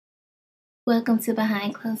Welcome to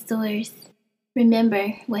Behind Closed Doors. Remember,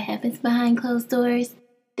 what happens behind closed doors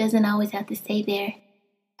doesn't always have to stay there.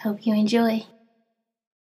 Hope you enjoy.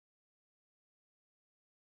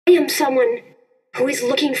 I am someone who is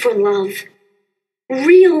looking for love.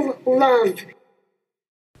 Real love.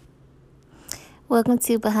 Welcome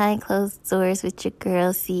to Behind Closed Doors with your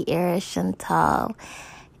girl, Sierra Chantal.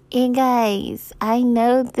 And guys, I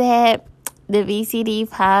know that the VCD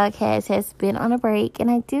podcast has been on a break,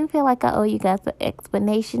 and I do feel like I owe you guys an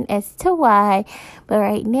explanation as to why, but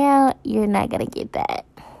right now, you're not going to get that.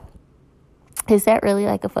 Is that really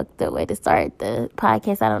like a fucked up way to start the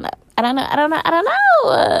podcast? I don't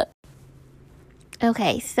know.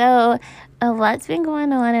 Okay, so a lot's been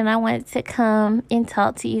going on, and I wanted to come and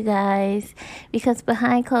talk to you guys because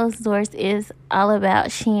Behind Closed Doors is all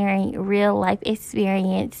about sharing real life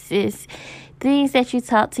experiences, things that you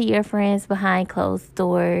talk to your friends behind closed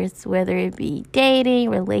doors, whether it be dating,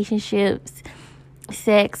 relationships,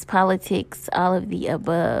 sex, politics, all of the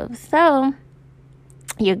above. So,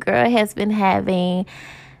 your girl has been having,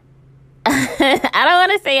 I don't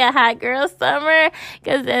want to say a hot girl summer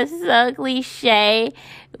because that's so cliche,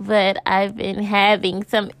 but I've been having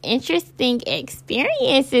some interesting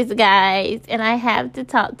experiences, guys, and I have to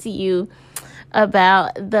talk to you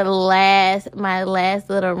about my last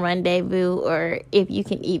little rendezvous, or if you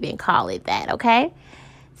can even call it that, okay?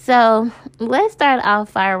 So let's start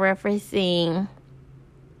off by referencing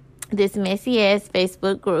this messy ass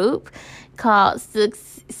Facebook group called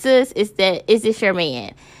Sis Is This Your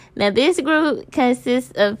Man? Now, this group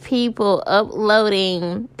consists of people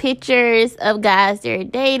uploading pictures of guys they're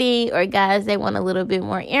dating or guys they want a little bit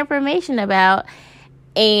more information about,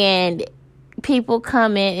 and people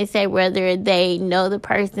come in and say whether they know the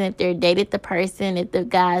person, if they're dated the person, if the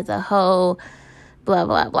guy's a hoe, blah,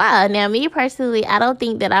 blah, blah. Now, me personally, I don't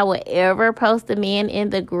think that I would ever post a man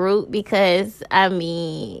in the group because, I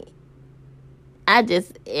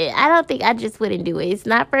just wouldn't do it. It's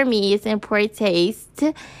not for me. It's in poor taste.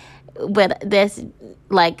 But that's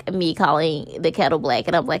like me calling the kettle black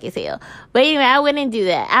and I'm black as hell. But anyway, I wouldn't do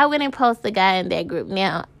that. I wouldn't post a guy in that group.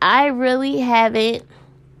 Now, I really haven't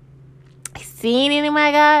seen any of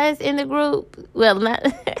my guys in the group. Well, not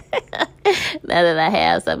now that I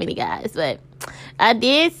have so many guys, but I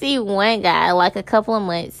did see one guy like a couple of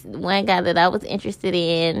months, one guy that I was interested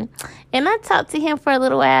in, and I talked to him for a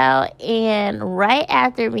little while, and right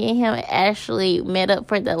after me and him actually met up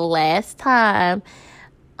for the last time,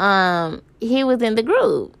 he was in the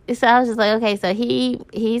group. So I was just like, okay, so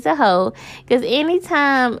he's a hoe, because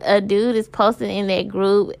anytime a dude is posting in that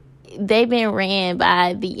group, they've been ran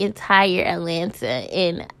by the entire Atlanta.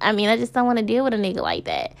 And I just don't want to deal with a nigga like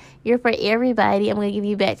that. You're for everybody. I'm going to give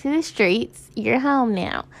you back to the streets. You're home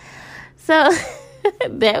now. So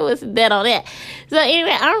that was that on that. So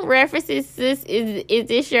anyway, I'm referencing Sis Is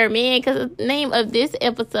This Your Man? Because the name of this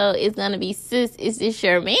episode is going to be Sis Is This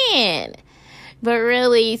Your Man? But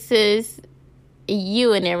really, sis, you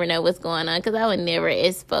would never know what's going on because I would never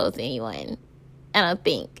expose anyone. I don't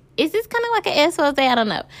think. Is this kind of like an expose? I don't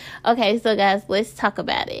know. Okay, so guys, let's talk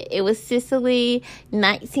about it. It was Sicily,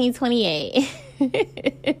 1928.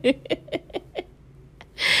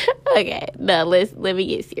 Okay, no, let me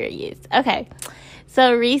get serious. Okay,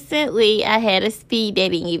 so recently I had a speed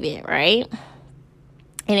dating event, right?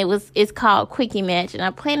 And it's called Quickie Match, and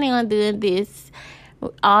I'm planning on doing this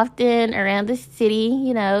often around the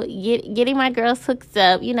city, getting my girls hooked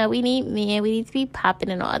up. We need men, we need to be popping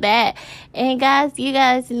and all that. And guys, you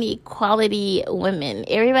guys need quality women.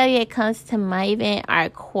 Everybody that comes to my event are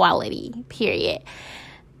quality, period.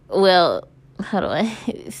 Well, hold on.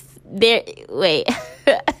 Wait.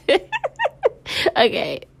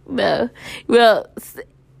 Okay, no. Well,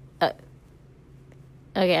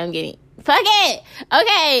 okay, I'm getting, fuck it.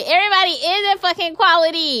 Okay, everybody isn't fucking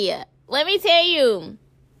quality. Let me tell you.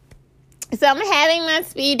 So I'm having my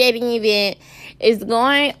speed dating event. It's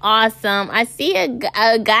going awesome. I see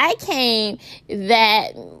a guy came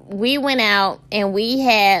that we went out and we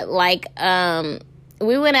had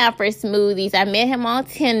we went out for smoothies. I met him on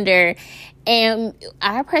Tinder and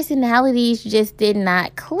our personalities just did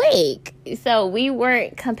not click. So we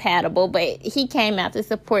weren't compatible, but he came out to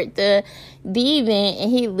support the event and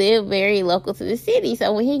he lived very local to the city.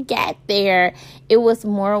 So when he got there, it was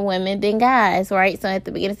more women than guys, right? So at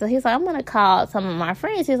the beginning, so he's like, I'm going to call some of my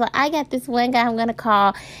friends. He's like, I got this one guy I'm going to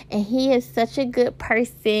call, and he is such a good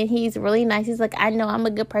person. He's really nice. He's like, I know I'm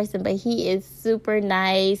a good person, but he is super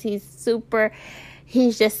nice. He's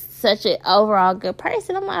just such an overall good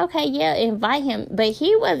person. I'm like, okay, yeah, invite him. But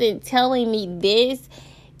he wasn't telling me this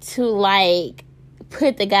to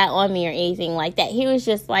put the guy on me or anything like that. He was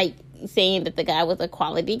just saying that the guy was a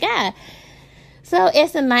quality guy. So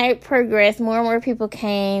as the night progressed, more and more people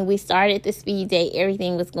came. We started the speed date.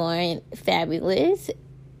 Everything was going fabulous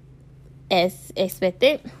as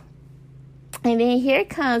expected. And then here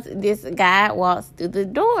comes this guy walks through the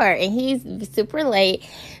door, and he's super late.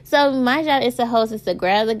 So my job as a host is to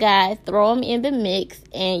grab the guy, throw him in the mix,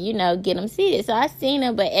 and, get him seated. So I seen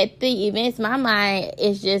him, but at the events, my mind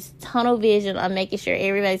is just tunnel vision on making sure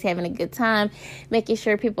everybody's having a good time, making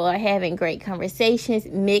sure people are having great conversations,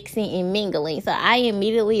 mixing and mingling. So I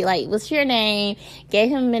immediately, what's your name? Gave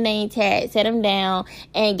him a name tag, set him down,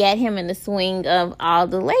 and got him in the swing of all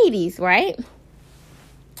the ladies, right?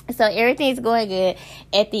 So everything's going good.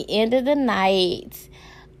 At the end of the night,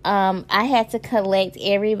 I had to collect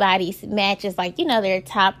everybody's matches, their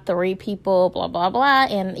top 3 people, blah, blah, blah.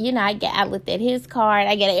 And, I looked at his card.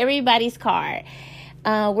 I get everybody's card.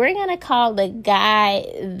 We're going to call the guy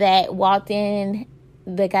that walked in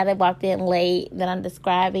late that I'm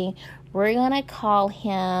describing. We're going to call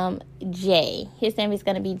him Jay. His name is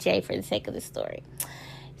going to be Jay for the sake of the story.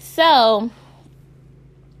 So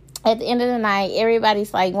at the end of the night,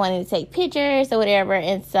 everybody's wanting to take pictures or whatever.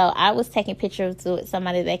 And so I was taking pictures with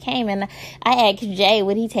somebody that came, and I asked Jay,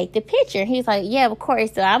 would he take the picture? He's like, yeah, of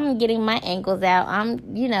course. So I'm getting my angles out. I'm,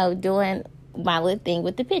 doing my little thing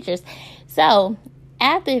with the pictures. So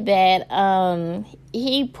after that,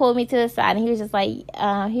 he pulled me to the side, and he was just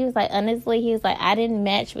honestly, I didn't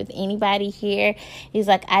match with anybody here. He's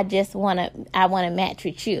like, I want to match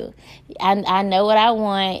with you. I know what I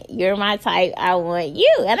want. You're my type. I want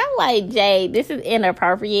you. And I'm like, Jay, this is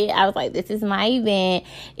inappropriate. I was like, this is my event.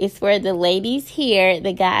 It's for the ladies here,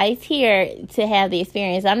 the guys here to have the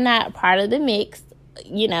experience. I'm not part of the mix,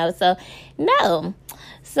 so no.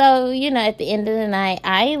 So, at the end of the night,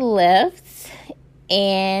 I left.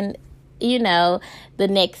 And, the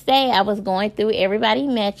next day I was going through everybody's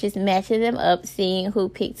matches, matching them up, seeing who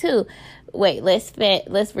picked who. Wait,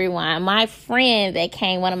 let's rewind. My friend that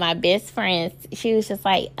came, one of my best friends, she was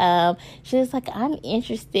like, I'm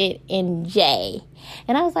interested in Jay.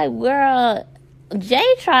 And I was like, girl,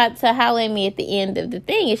 Jay tried to holler at me at the end of the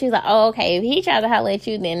thing. And she's like, oh, okay, if he tried to holler at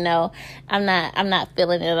you, then no, I'm not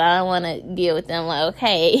feeling it. I don't want to deal with them. Like,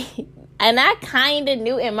 okay. And I kind of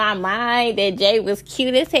knew in my mind that Jay was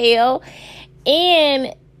cute as hell.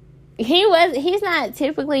 And he's not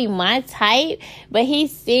typically my type, but he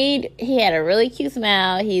had a really cute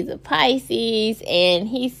smile. He's a Pisces, and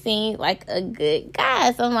he seemed like a good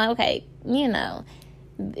guy. So I'm like, okay,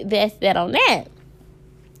 that's that on that.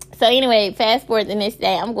 So anyway, fast forward the next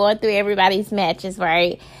day, I'm going through everybody's matches,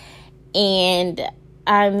 right? And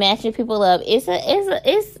I'm matching people up. It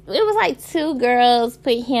was 2 girls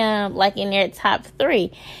put him in their top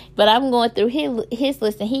 3, but I'm going through his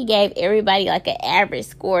list, and he gave everybody an average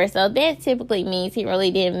score. So that typically means he really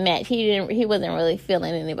didn't match. He wasn't really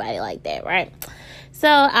feeling anybody like that, right? So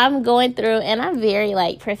I'm going through, and I'm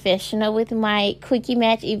very professional with my quickie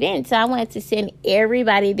match event. So I wanted to send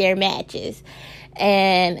everybody their matches.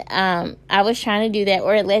 And I was trying to do that,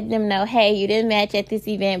 or let them know, hey, you didn't match at this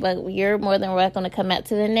event, but you're more than welcome to come out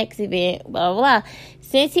to the next event, blah, blah, blah.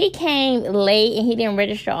 Since he came late and he didn't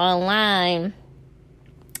register online,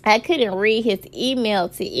 I couldn't read his email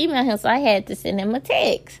to email him, so I had to send him a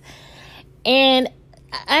text. And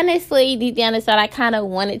honestly, deep down inside, I kind of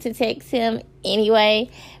wanted to text him anyway,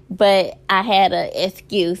 but I had an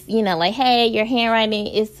excuse, hey, your handwriting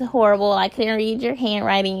is horrible. I couldn't read your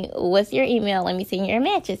handwriting. What's your email? Let me send your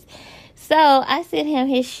matches. So I sent him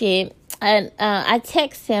his shit, and I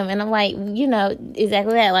text him, and I'm like,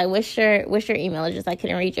 exactly that. What's your email address? I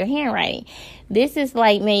couldn't read your handwriting. This is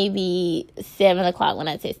maybe 7 o'clock when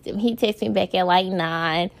I texted him. He texted me back at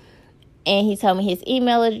 9. And he told me his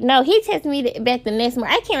email. No, he texted me back the next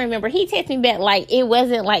morning. I can't remember. He texted me back it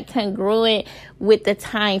wasn't congruent with the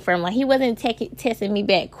time frame. He wasn't texting me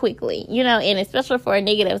back quickly, And especially for a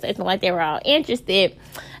nigga that was acting like they were all interested,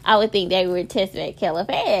 I would think they were texting back hella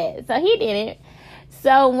fast. So he didn't.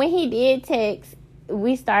 So when he did text,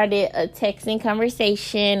 we started a texting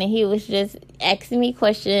conversation, and he was just asking me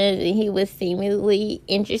questions, and he was seemingly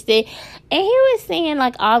interested, and he was saying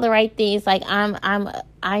all the right things,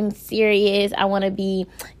 I'm serious, I want to be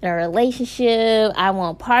in a relationship, I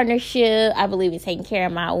want partnership, I believe in taking care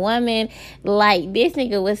of my woman. This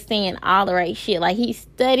nigga was saying all the right shit. He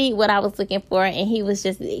studied what I was looking for, and he was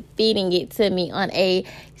just feeding it to me on a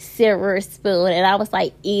silver spoon, and I was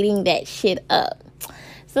eating that shit up.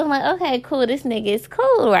 So I'm like, okay, cool, this nigga is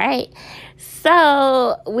cool, right?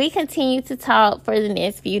 So we continued to talk for the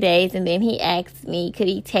next few days, and then he asked me, could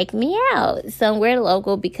he take me out somewhere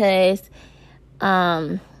local, because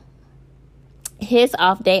his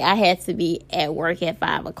off day, I had to be at work at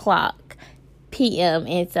 5 o'clock p.m.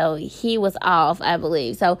 and so he was off, I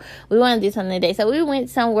believe. So we wanted to do something today. So we went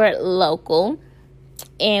somewhere local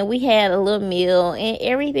and we had a little meal and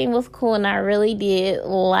everything was cool, and I really did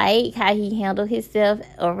like how he handled himself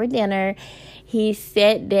over dinner. He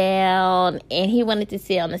sat down and he wanted to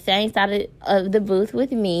sit on the same side of the booth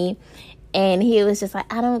with me. And he was just like,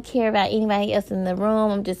 I don't care about anybody else in the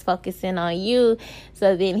room. I'm just focusing on you.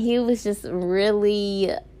 So then he was just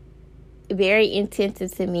really very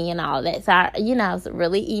attentive to me and all that. So, I was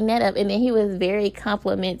really eating that up. And then he was very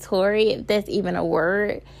complimentary, if that's even a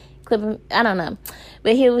word. I don't know.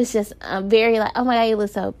 But he was just very like, oh my God, you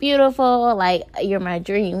look so beautiful. Like, you're my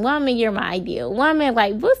dream woman. You're my ideal woman.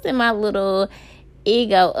 Like, boosting my little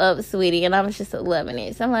ego up, sweetie. And I was just loving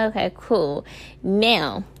it. So I'm like, okay, cool.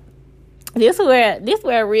 Now, this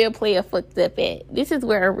where a real player fucked up at. This is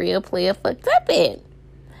where a real player fucked up at.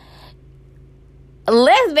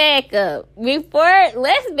 Let's back up.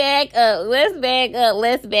 Let's back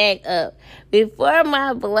up. Before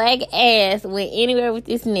my black ass went anywhere with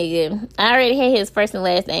this nigga, I already had his first and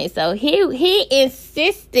last name. So he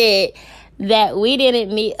insisted that we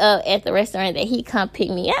didn't meet up at the restaurant, that he come pick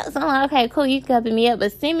me up. So I'm like, okay, cool, you can come pick me up,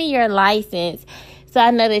 but send me your license so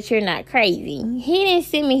I know that you're not crazy. He didn't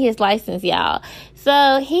send me his license, y'all.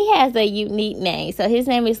 So he has a unique name. So his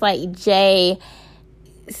name is like J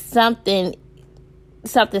something.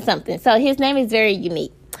 So his name is very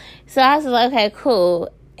unique. So I was like, okay, cool.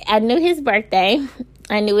 I knew his birthday.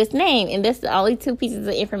 I knew his name. And that's the only two pieces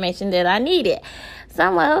of information that I needed. So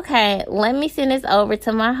I'm like, okay, let me send this over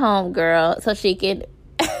to my homegirl so she can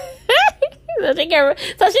so she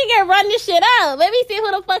can run this shit out. Let me see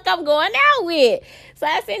who the fuck I'm going out with. So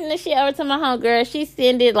I sent the shit over to my homegirl. She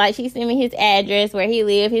sent me his address, where he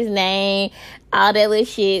lived, his name, all that little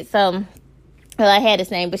shit. So, well, I had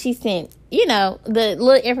his name, but she sent, the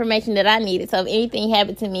little information that I needed. So if anything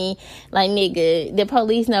happened to me, like, nigga, the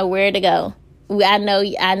police know where to go. I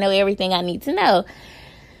know everything I need to know.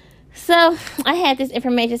 So I had this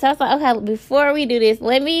information. So I was like, okay, before we do this,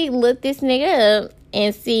 let me look this nigga up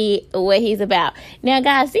and see what he's about. Now,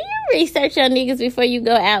 guys, do you research your niggas before you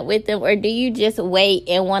go out with them, or do you just wait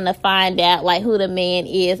and want to find out, like, who the man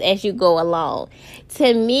is as you go along?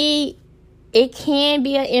 To me, it can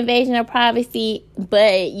be an invasion of privacy,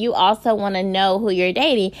 but you also want to know who you're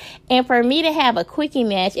dating. And for me to have a quickie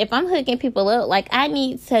match, if I'm hooking people up, like, I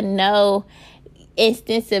need to know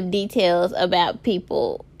extensive details about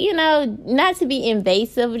people, not to be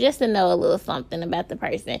invasive, just to know a little something about the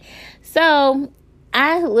person. So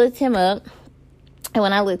I looked him up, and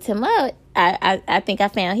when I looked him up, I think I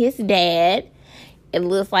found his dad. It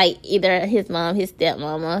looks like either his mom, his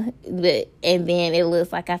stepmama, and then it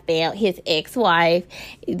looks like I found his ex-wife.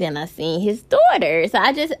 Then I seen his daughter. So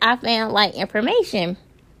I found, like, information.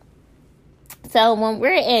 So when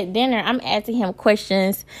we're at dinner, I'm asking him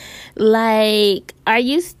questions like, are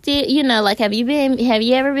you still, like, have you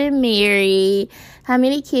ever been married? How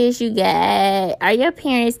many kids you got? Are your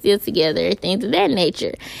parents still together? Things of that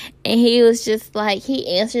nature. And he was just like,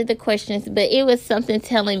 he answered the questions, but it was something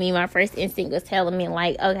telling me, my first instinct was telling me,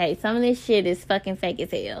 like, okay, some of this shit is fucking fake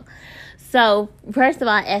as hell. So, first of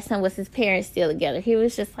all, I asked him, was his parents still together? He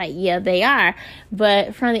was just like, yeah, they are.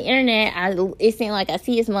 But from the internet, it seemed like I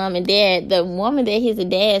see his mom and dad. The woman that his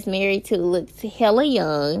dad's married to looks hella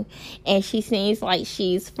young. And she seems like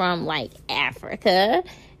she's from, like, Africa.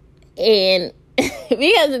 And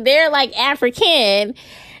because they're, like, African.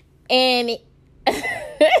 And this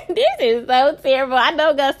is so terrible. I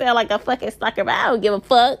know I'm going to sound like a fucking sucker, but I don't give a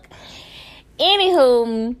fuck.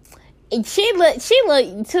 Anywho, she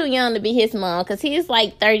looked too young to be his mom, because he's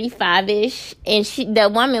like 35-ish, and the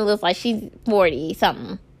woman looks like she's 40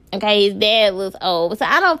 something. Okay, his dad looks old, so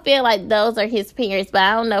I don't feel like those are his parents, but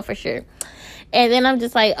I don't know for sure. And then I'm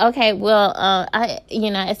just like, okay, well, I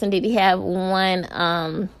asked him, did he have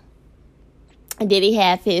did he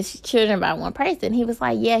have his children by one person? He was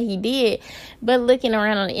like, yeah, he did. But looking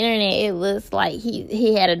around on the internet, it looks like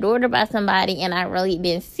he had a daughter by somebody, and I really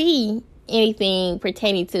didn't see anything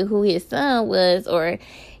pertaining to who his son was, or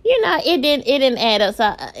it didn't add up.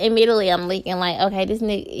 So immediately I'm looking like, okay, this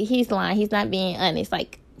nigga, he's lying, he's not being honest,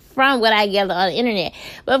 like, from what I gather on the internet.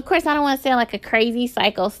 But of course I don't want to sound like a crazy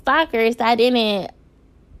psycho stalker, so I didn't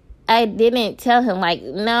tell him, like,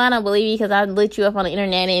 no, I don't believe you because I looked you up on the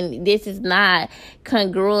internet and this is not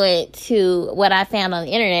congruent to what I found on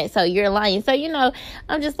the internet, so you're lying. So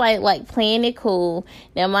I'm just like playing it cool.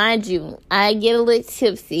 Now mind you, I get a little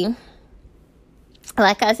tipsy.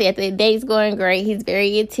 Like I said, the day's going great. He's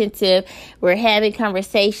very attentive. We're having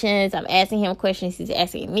conversations. I'm asking him questions. He's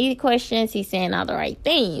asking me questions. He's saying all the right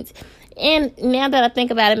things. And now that I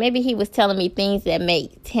think about it, maybe he was telling me things that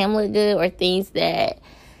make him look good, or things that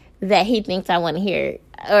he thinks I want to hear,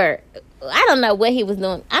 or I don't know what he was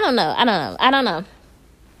doing. I don't know.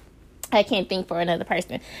 I can't think for another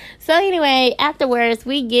person. So anyway, afterwards,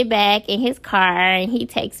 we get back in his car and he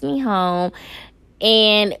takes me home.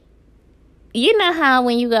 And you know how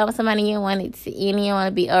when you go with somebody, you don't want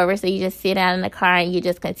to be over, so you just sit out in the car and you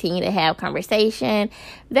just continue to have conversation.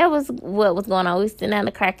 That was what was going on. We was sitting out in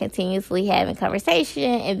the car continuously having conversation,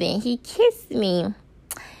 and then he kissed me.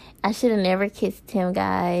 I should have never kissed him,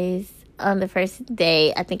 guys, on the first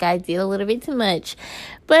day. I think I did a little bit too much,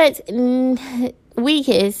 but we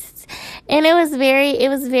kissed, and it was very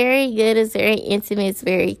good. It's very intimate. It's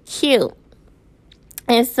very cute.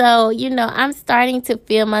 And so, I'm starting to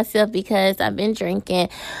feel myself because I've been drinking.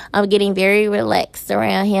 I'm getting very relaxed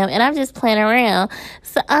around him, and I'm just playing around.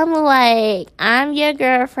 So I'm like, I'm your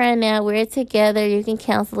girlfriend now. We're together. You can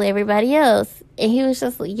counsel everybody else. And he was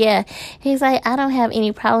just like, yeah. He's like, I don't have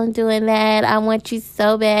any problem doing that. I want you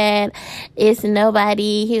so bad. It's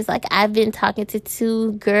nobody. He was like, I've been talking to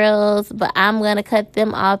 2 girls, but I'm going to cut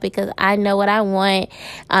them off because I know what I want.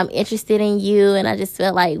 I'm interested in you, and I just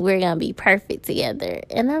feel like we're going to be perfect together.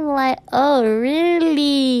 And I'm like, oh,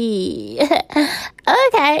 really?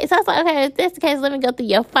 Okay. So I was like, okay, if that's the case, let me go through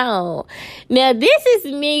your phone. Now, this is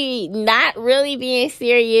me not really being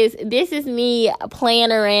serious. This is me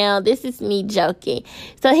playing around. This is me joking.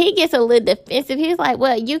 So he gets a little defensive. He was like,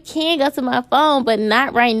 well, you can go to my phone, but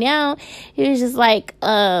not right now. He was just like,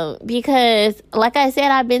 because like I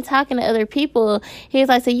said, I've been talking to other people. He was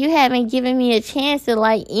like, so you haven't given me a chance to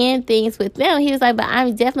like end things with them. He was like, but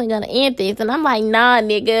I'm definitely going to end things. And I'm like, nah,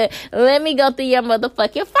 nigga, let me go through your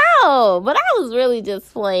motherfucking phone. But I was really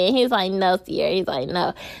just playing. He's like, no, Sierra. He's like,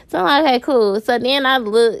 no. So I'm like, okay, cool. So then I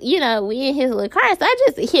look, we in his little car. So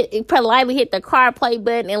I just politely hit the car play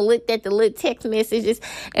button and looked at the little text messages.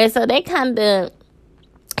 And so they kind of,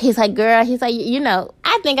 he's like, girl, he's like,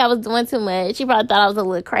 I think I was doing too much. He probably thought I was a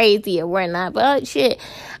little crazy or whatnot. But shit,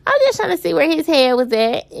 I was just trying to see where his head was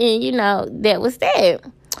at. And, that was that.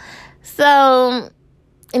 So,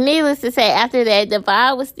 needless to say, after that, the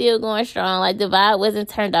vibe was still going strong. Like, the vibe wasn't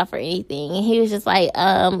turned off or anything. And he was just like,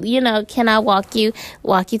 can I walk you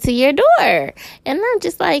to your door? And I'm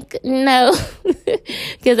just like, no.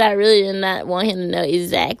 Because I really did not want him to know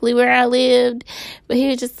exactly where I lived. But he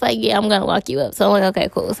was just like, yeah, I'm going to walk you up. So I'm like, okay,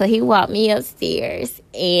 cool. So he walked me upstairs.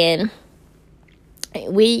 And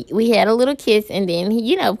we had a little kiss, and then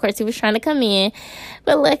he, of course he was trying to come in,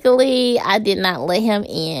 but luckily I did not let him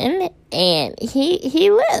in, and he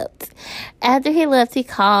left. After he left, he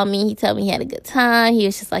called me. He told me he had a good time. He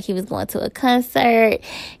was just like, he was going to a concert.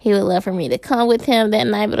 He would love for me to come with him that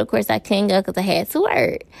night, but of course I couldn't go because I had to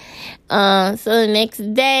work. So the next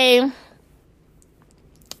day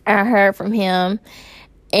I heard from him.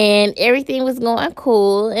 And everything was going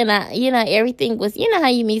cool. And everything was, how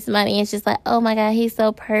you meet somebody and it's just like, oh my God, he's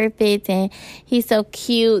so perfect and he's so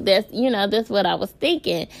cute. That's what I was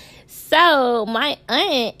thinking. So my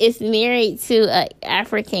aunt is married to an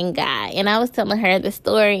African guy. And I was telling her the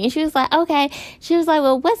story. And she was like, okay. She was like,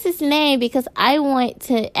 well, what's his name? Because I want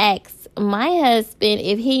to ask my husband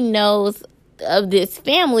if he knows of this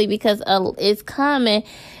family, because it's common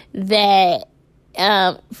that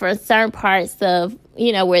for certain parts of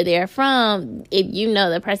where they're from, if you know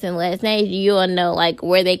the person's last name, you'll know like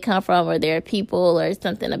where they come from or their people or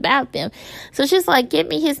something about them. So she's like, give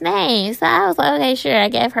me his name. So I was like, okay, sure. I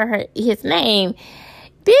gave her his name.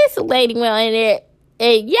 This lady went in there,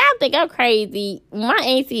 and y'all think I'm crazy. My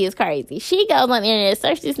auntie is crazy. She goes on the internet,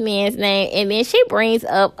 search this man's name, and then she brings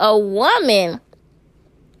up a woman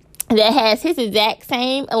that has his exact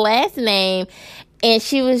same last name. And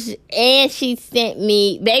she sent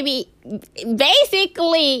me, basically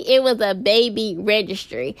it was a baby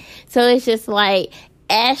registry. So it's just like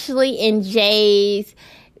Ashley and Jay's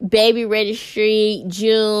baby registry,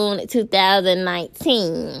 June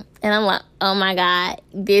 2019. And I'm like, oh my God,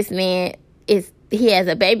 this man he has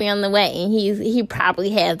a baby on the way, and he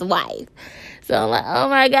probably has a wife. So I'm like, oh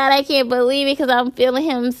my God, I can't believe it, because I'm feeling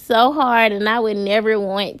him so hard, and I would never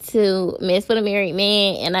want to mess with a married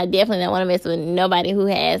man, and I definitely don't want to mess with nobody who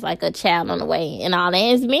has like a child on the way and all that.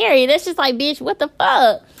 And is married. That's just like, bitch, what the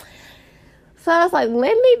fuck? So I was like,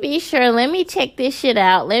 let me be sure. Let me check this shit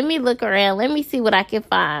out. Let me look around. Let me see what I can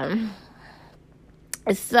find.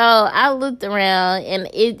 So I looked around, and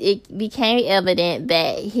it became evident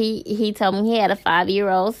that he told me he had a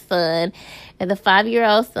 5-year-old son, and the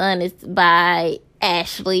 5-year-old son is by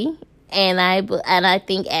Ashley, and I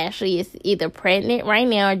think Ashley is either pregnant right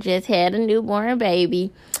now or just had a newborn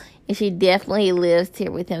baby. And she definitely lives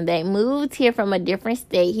here with him. They moved here from a different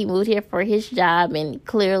state. He moved here for his job, and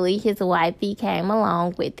clearly his wifey came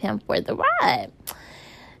along with him for the ride.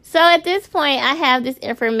 So at this point, I have this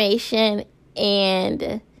information,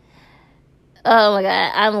 and oh my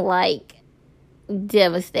God, I'm like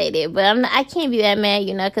devastated. But I can't be that mad,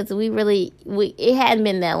 because it hadn't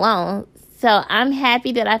been that long. So I'm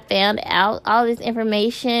happy that I found out all this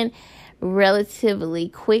information relatively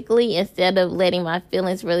quickly, instead of letting my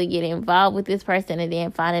feelings really get involved with this person and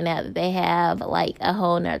then finding out that they have like a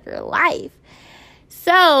whole nother life.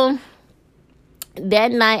 So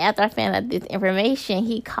that night, after I found out this information,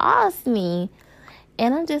 he calls me.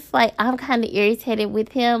 And I'm just like, I'm kind of irritated with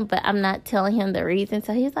him, but I'm not telling him the reason.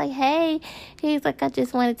 So he's like, hey, he's like, I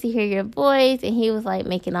just wanted to hear your voice. And he was like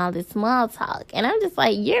making all this small talk. And I'm just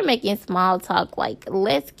like, you're making small talk. Like,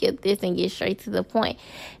 let's get this and get straight to the point.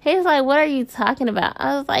 He's like, what are you talking about?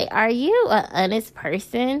 I was like, are you an honest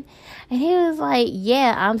person? And he was like,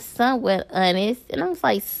 yeah, I'm somewhat honest. And I was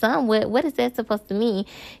like, somewhat? What is that supposed to mean?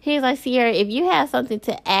 He was like, Sierra, if you have something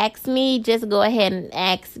to ask me, just go ahead and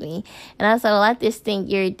ask me. And I was like, well, I just think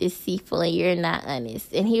you're deceitful and you're not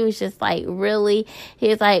honest. And he was just like, really? He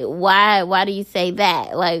was like, why do you say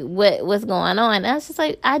that? Like, what's going on? And I was just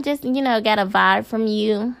like, I just, got a vibe from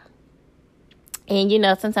you.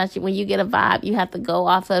 And, sometimes when you get a vibe, you have to go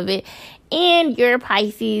off of it. And you're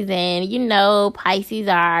Pisces, and Pisces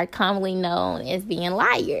are commonly known as being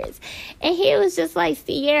liars. And he was just like,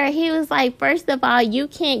 Sierra, he was like, first of all, you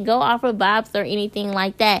can't go off of vibes or anything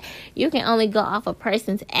like that. You can only go off a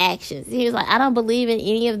person's actions. He was like, I don't believe in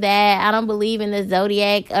any of that. I don't believe in the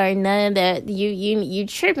zodiac or none of that. You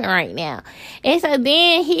tripping right now. And so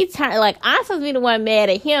then he turned, like, I'm supposed to be the one mad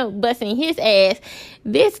at him, busting his ass.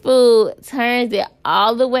 This fool turns it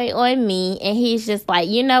all the way on me, and he's just like,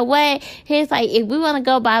 you know what? He's like, if we want to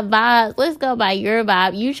go by vibes, let's go by your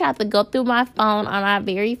vibe. You tried to go through my phone on our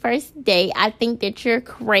very first date. I think that you're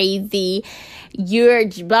crazy. You're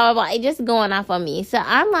blah, blah, blah. It's just going off on me. So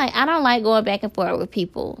I'm like, I don't like going back and forth with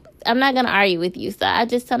people. I'm not going to argue with you. So I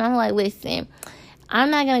just told him, like, listen, I'm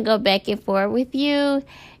not going to go back and forth with you.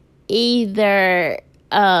 Either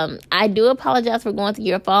I do apologize for going through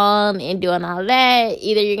your phone and doing all that.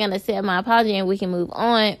 Either you're going to accept my apology and we can move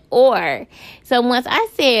on, or, so once I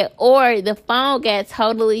said or, the phone got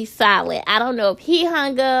totally silent. I don't know if he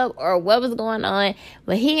hung up or what was going on,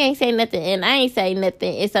 but he ain't say nothing and I ain't say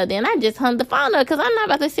nothing. And so then I just hung the phone up because I'm not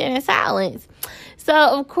about to sit in silence. So,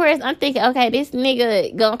 of course, I'm thinking, okay, this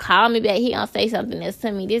nigga gonna call me back. He gonna say something else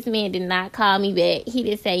to me. This man did not call me back. He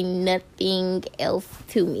didn't say nothing else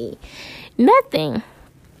to me. Nothing.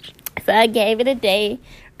 So I gave it a day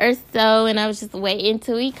or so, and I was just waiting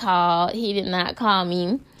till he called. He did not call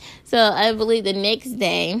me. So I believe the next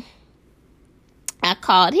day, I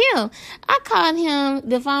called him.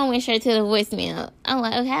 The phone went straight to the voicemail. I'm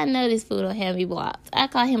like, okay, I know this fool don't have me blocked. I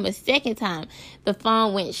called him a second time. The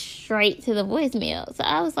phone went straight to the voicemail. So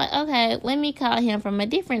I was like, okay, let me call him from a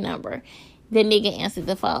different number. The nigga answered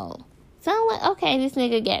the phone. So I'm like, okay, this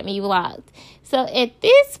nigga got me blocked. So at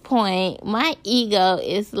this point, my ego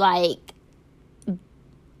is like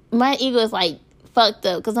fucked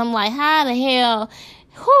up. Because I'm like, how the hell,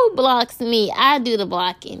 who blocks me? I do the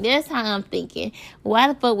blocking. That's how I'm thinking. Why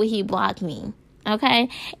the fuck would he block me? Okay?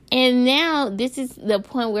 And now this is the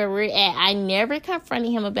point where we're at. I never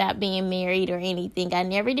confronted him about being married or anything. I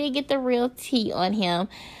never did get the real tea on him.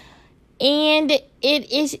 And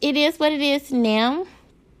it is what it is now.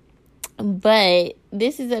 But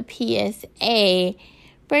this is a PSA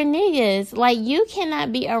for niggas. Like, you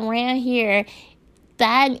cannot be around here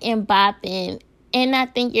thotting and bopping and I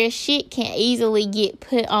think your shit can easily get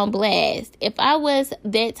put on blast. If I was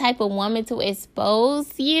that type of woman to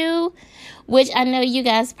expose you, which I know you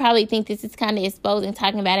guys probably think this is kind of exposing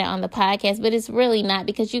talking about it on the podcast, but it's really not,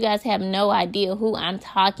 because you guys have no idea who I'm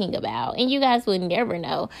talking about. And you guys would never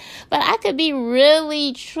know. But I could be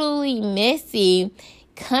really, truly messy.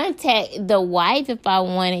 Contact the wife if I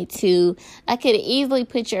wanted to. I could easily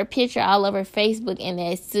put your picture all over Facebook and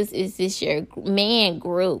is this your man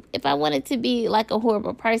group. If I wanted to be like a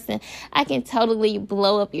horrible person, I can totally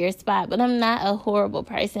blow up your spot. But I'm not a horrible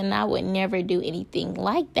person. I would never do anything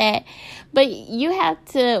like that. But you have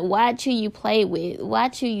to watch who you play with,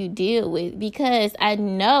 watch who you deal with, because I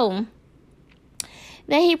know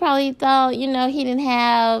that he probably thought, he didn't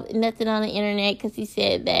have nothing on the internet, because he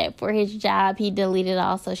said that for his job, he deleted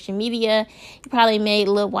all social media. He probably made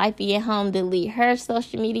little wifey at home delete her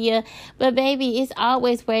social media. But baby, it's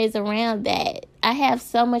always ways around that. I have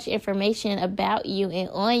so much information about you and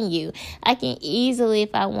on you. I can easily, if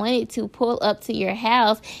I wanted to, pull up to your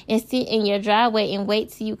house and sit in your driveway and wait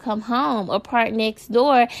till you come home, or park next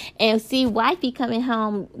door and see wifey coming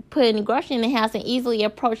home, putting groceries in the house, and easily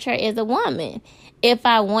approach her as a woman. If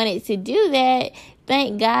I wanted to do that,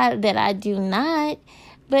 thank God that I do not.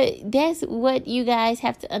 But that's what you guys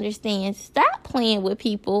have to understand. Stop playing with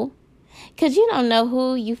people, because you don't know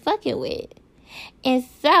who you fucking with. And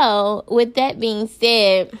so, with that being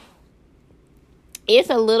said, it's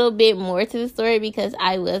a little bit more to the story, because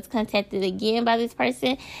I was contacted again by this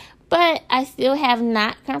person, but I still have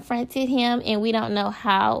not confronted him, and we don't know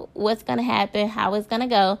what's going to happen, how it's going to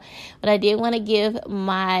go. But I did want to give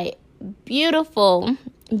my beautiful,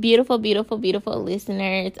 beautiful, beautiful, beautiful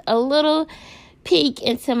listeners a little peek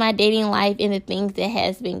into my dating life and the things that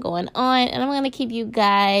has been going on. And I'm going to keep you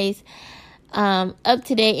guys up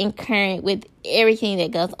to date and current with everything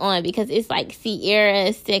that goes on, because it's like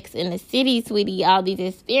Sierra, Sex in the City, sweetie. All these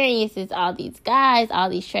experiences, all these guys, all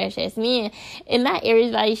these trash ass men, and not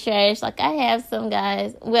everybody's trash. Like, I have some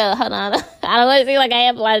guys. Well, hold on, I don't want to say like I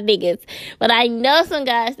have a lot of niggas, but I know some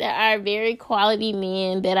guys that are very quality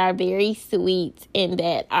men, that are very sweet, and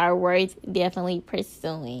that are worth definitely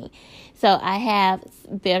pursuing. So I have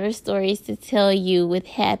better stories to tell you with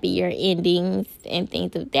happier endings and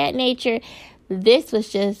things of that nature. This was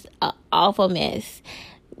just an awful mess.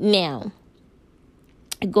 Now,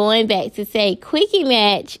 going back to say, Quickie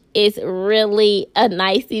Match is really a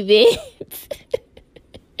nice event.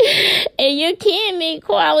 And you can meet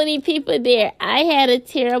quality people there. I had a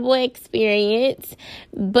terrible experience,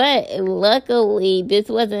 but luckily this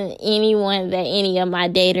wasn't anyone that any of my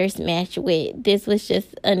daters matched with. This was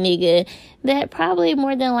just a nigga that probably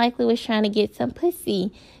more than likely was trying to get some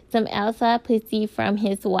pussy, some outside pussy from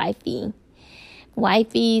his wifey.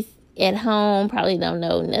 Wifeys at home probably don't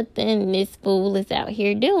know nothing this fool is out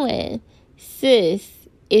here doing. Sis,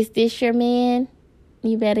 is this your man?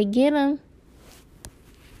 You better get him.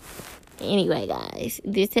 Anyway, guys,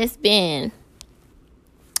 this has been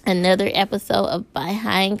another episode of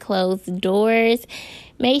Behind Closed Doors.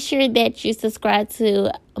 Make sure that you subscribe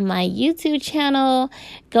to my YouTube channel.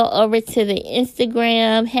 Go over to the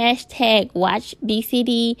Instagram,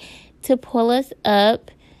 #WatchBCD to pull us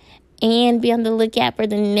up. And be on the lookout for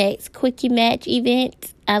the next Quickie Match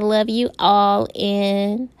event. I love you all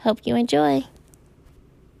and hope you enjoy.